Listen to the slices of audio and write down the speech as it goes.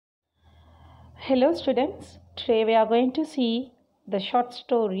Hello students, today we are going to see the short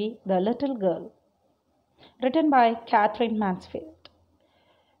story The Little Girl, written by Katherine Mansfield.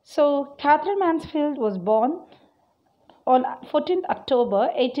 So Katherine Mansfield was born on 14th October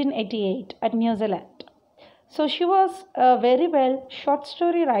 1888 at New Zealand. So she was a very well short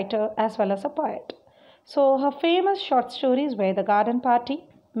story writer as well as a poet. So her famous short stories were The Garden Party,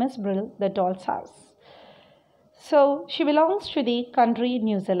 Miss Brill, The Doll's House. So she belongs to the country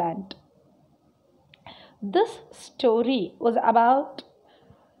New Zealand. This story was about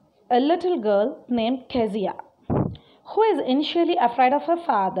a little girl named Kezia, who is initially afraid of her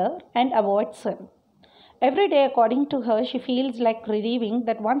father and avoids him. Every day, according to her, she feels like relieving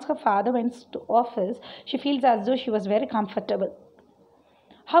that once her father went to office, she feels as though she was very comfortable.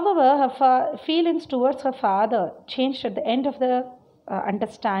 However, her feelings towards her father changed at the end of the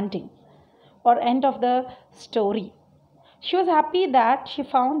understanding or end of the story. She was happy that she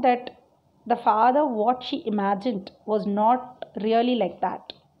found that the father, what she imagined, was not really like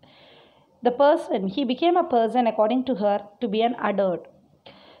that. He became a person, according to her, to be an adult.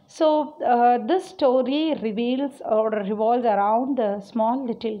 So, this story reveals or revolves around the small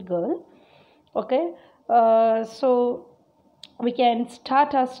little girl. Okay, so we can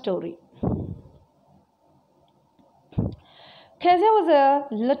start our story. Kezia was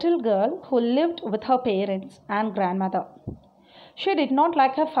a little girl who lived with her parents and grandmother. She did not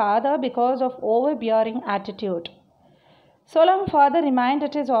like her father because of overbearing attitude. So long father remained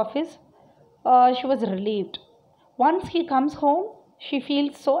at his office, she was relieved. Once he comes home, she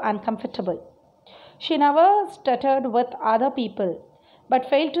feels so uncomfortable. She never stuttered with other people, but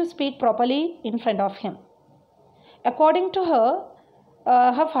failed to speak properly in front of him. According to her,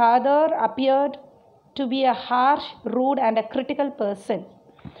 her father appeared to be a harsh, rude, and a critical person.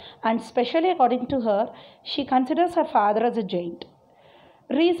 And especially according to her, she considers her father as a giant.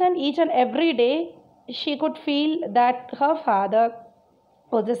 Reason each and every day she could feel that her father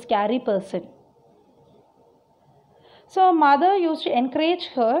was a scary person. So mother used to encourage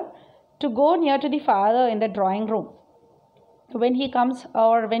her to go near to the father in the drawing room when he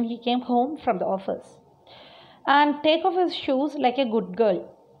came home from the office and take off his shoes like a good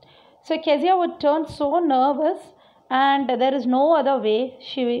girl. So Kezia would turn so nervous, and there is no other way,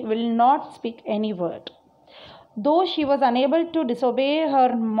 she will not speak any word. Though she was unable to disobey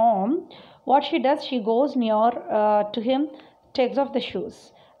her mom, what she does, she goes near to him, takes off the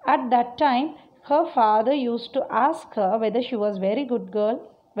shoes. At that time, her father used to ask her whether she was very good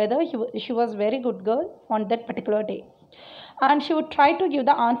girl, she was very good girl on that particular day. And she would try to give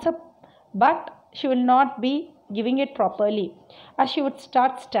the answer, but she will not be giving it properly, as she would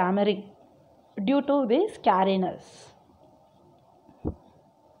start stammering due to this scariness.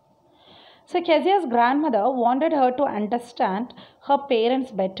 So Kezia's grandmother wanted her to understand her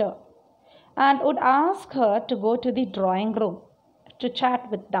parents better and would ask her to go to the drawing room to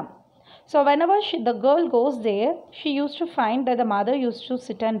chat with them. So whenever the girl goes there, she used to find that the mother used to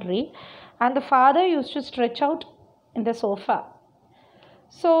sit and read and the father used to stretch out in the sofa.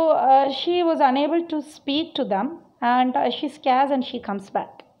 So she was unable to speak to them, and she scares and she comes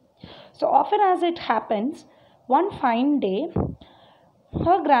back. So often as it happens, one fine day,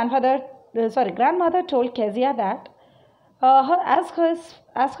 her grandmother told Kezia that as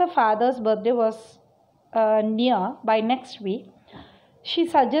her father's birthday was near by next week, she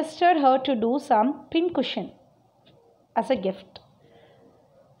suggested her to do some pincushion as a gift.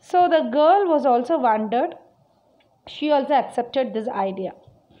 So the girl was also wondered. She also accepted this idea.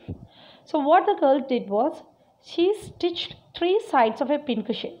 So what the girl did was, she stitched 3 sides of a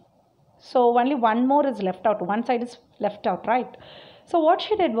pincushion. So only one more is left out. One side is left out, right? So what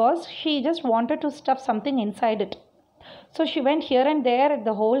she did was, she just wanted to stuff something inside it. So she went here and there at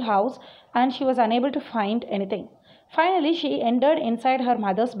the whole house and she was unable to find anything. Finally, she entered inside her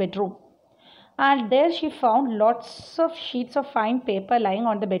mother's bedroom. And there she found lots of sheets of fine paper lying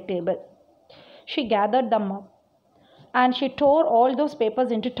on the bed table. She gathered them up and she tore all those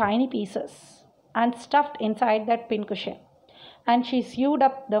papers into tiny pieces and stuffed inside that pincushion. And she sewed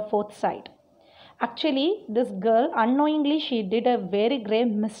up the 4th side. Actually, this girl, unknowingly, she did a very grave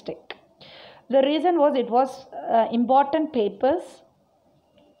mistake. The reason was, it was important papers,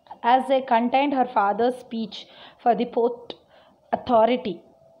 as they contained her father's speech for the Port Authority.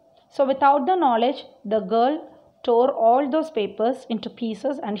 So without the knowledge, the girl tore all those papers into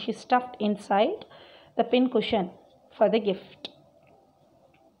pieces and she stuffed inside the pincushion for the gift.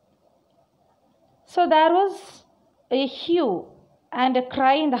 So there was a hue and a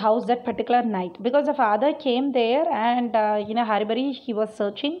cry in the house that particular night, because the father came there and in a hurry he was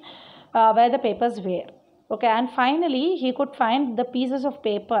searching where the papers were. Okay, and finally he could find the pieces of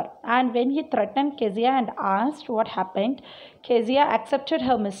paper. And when he threatened Kezia and asked what happened, Kezia accepted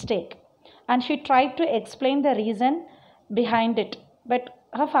her mistake and she tried to explain the reason behind it. But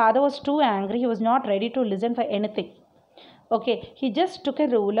her father was too angry, he was not ready to listen for anything. Okay, he just took a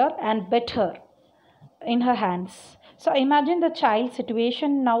ruler and bit her in her hands. So imagine the child's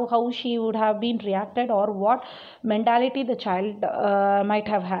situation now, how she would have been reacted, or what mentality the child might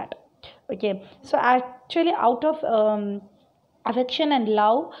have had. Okay, so actually, out of affection and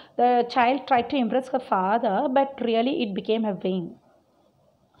love, the child tried to impress her father, but really it became a vain.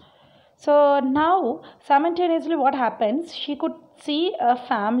 So now, simultaneously, what happens? She could see a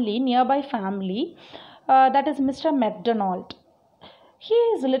family, nearby family, that is Mr. McDonald. He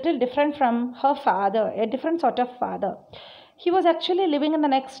is a little different from her father, a different sort of father. He was actually living in the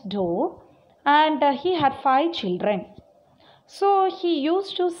next door, and he had 5 children. So he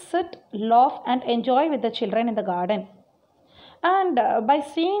used to sit, laugh, and enjoy with the children in the garden. And by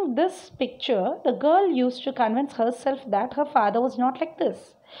seeing this picture, the girl used to convince herself that her father was not like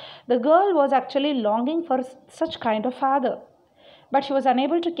this. The girl was actually longing for such kind of father, but she was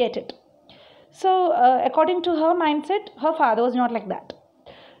unable to get it. So, according to her mindset, her father was not like that.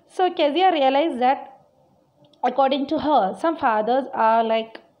 So, Kezia realized that, according to her, some fathers are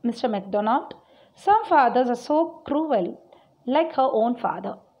like Mr. McDonald, some fathers are so cruel, like her own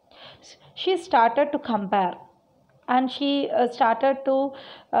father. She started to compare and she started to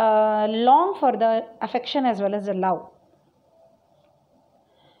long for the affection as well as the love.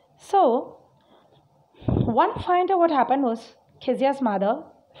 So, one fine day what happened was Kezia's mother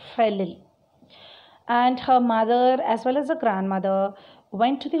fell ill, and her mother as well as the grandmother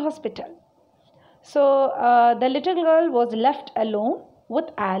went to the hospital. So the little girl was left alone with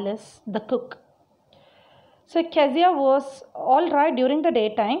Alice, the cook. So Kezia was all right during the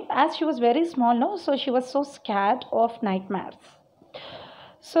daytime as she was very small, no? So she was so scared of nightmares.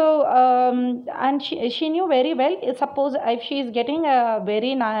 So and she knew very well. Suppose if she is getting a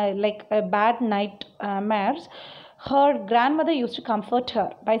very like a bad nightmares, her grandmother used to comfort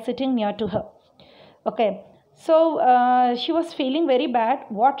her by sitting near to her. Okay, so she was feeling very bad.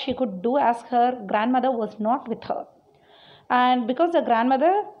 What she could do as her grandmother was not with her, and because the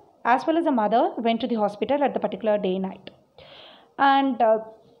grandmother as well as the mother went to the hospital at the particular day night, and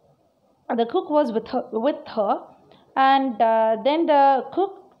the cook was with her, and then the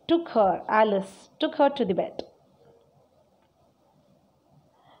cook took her to the bed.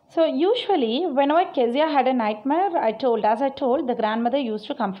 So usually whenever Kezia had a nightmare, as I told, the grandmother used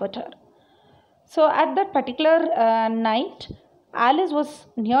to comfort her. So at that particular night, Alice was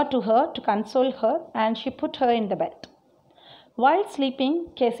near to her to console her, and she put her in the bed. While sleeping,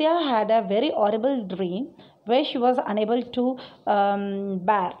 Kezia had a very horrible dream where she was unable to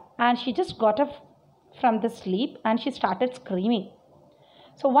bear, and she just got up from the sleep and she started screaming.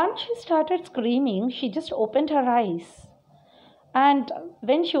 So once she started screaming, she just opened her eyes. And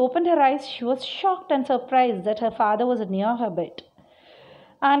when she opened her eyes, she was shocked and surprised that her father was near her bed.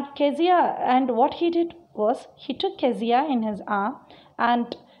 And what he did was he took Kezia in his arm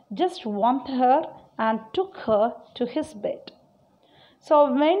and just warmed her and took her to his bed.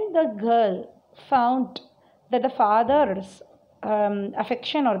 So when the girl found that the father's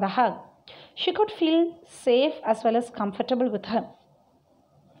affection or the hug, she could feel safe as well as comfortable with him.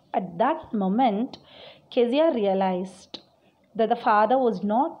 At that moment, Kezia realized that the father was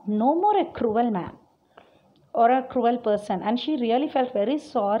no more a cruel man or a cruel person, and she really felt very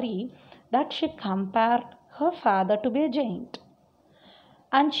sorry that she compared her father to be a giant.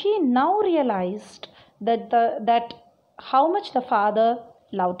 And she now realized that how much the father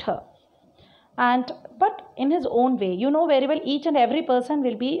loved her, but in his own way. You know very well, each and every person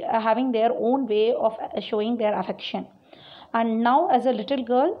will be having their own way of showing their affection. And now as a little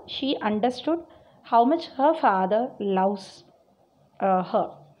girl, she understood how much her father loves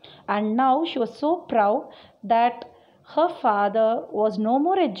her. And now she was so proud that her father was no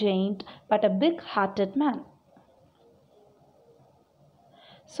more a giant but a big-hearted man.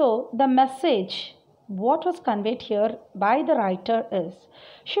 So the message, what was conveyed here by the writer is,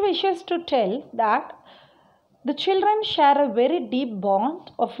 she wishes to tell that the children share a very deep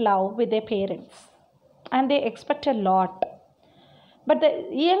bond of love with their parents and they expect a lot. But the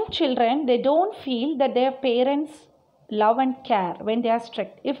young children, they don't feel that their parents love and care when they are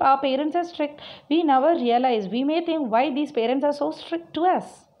strict. If our parents are strict, we never realize. We may think why these parents are so strict to us.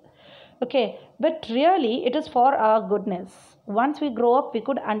 Okay, but really it is for our goodness. Once we grow up, we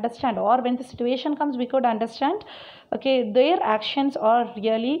could understand, or when the situation comes, we could understand, okay, their actions are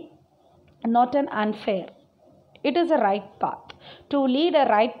really not an unfair. It is a right path. To lead a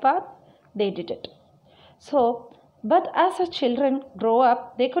right path, they did it. So but as the children grow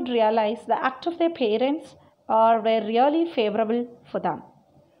up, they could realize the act of their parents were really favorable for them.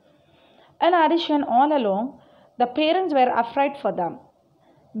 In addition, all along, the parents were afraid for them.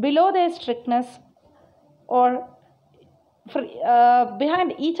 Below their strictness, or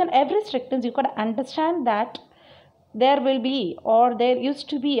behind each and every strictness, you could understand that there will be, or there used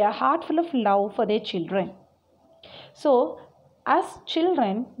to be, a heart full of love for their children. So, as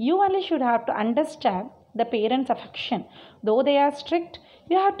children, you only should have to understand the parents' affection. Though they are strict,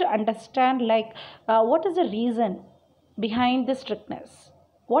 you have to understand what is the reason behind the strictness.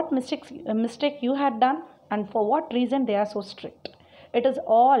 What mistake you had done, and for what reason they are so strict. It is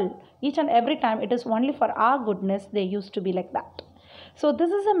all, each and every time, it is only for our goodness they used to be like that. So this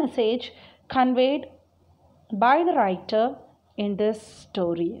is a message conveyed by the writer in this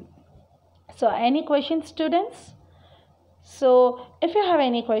story. So any questions, students? So if you have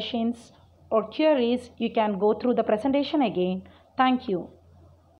any questions or queries, you can go through the presentation again. Thank you.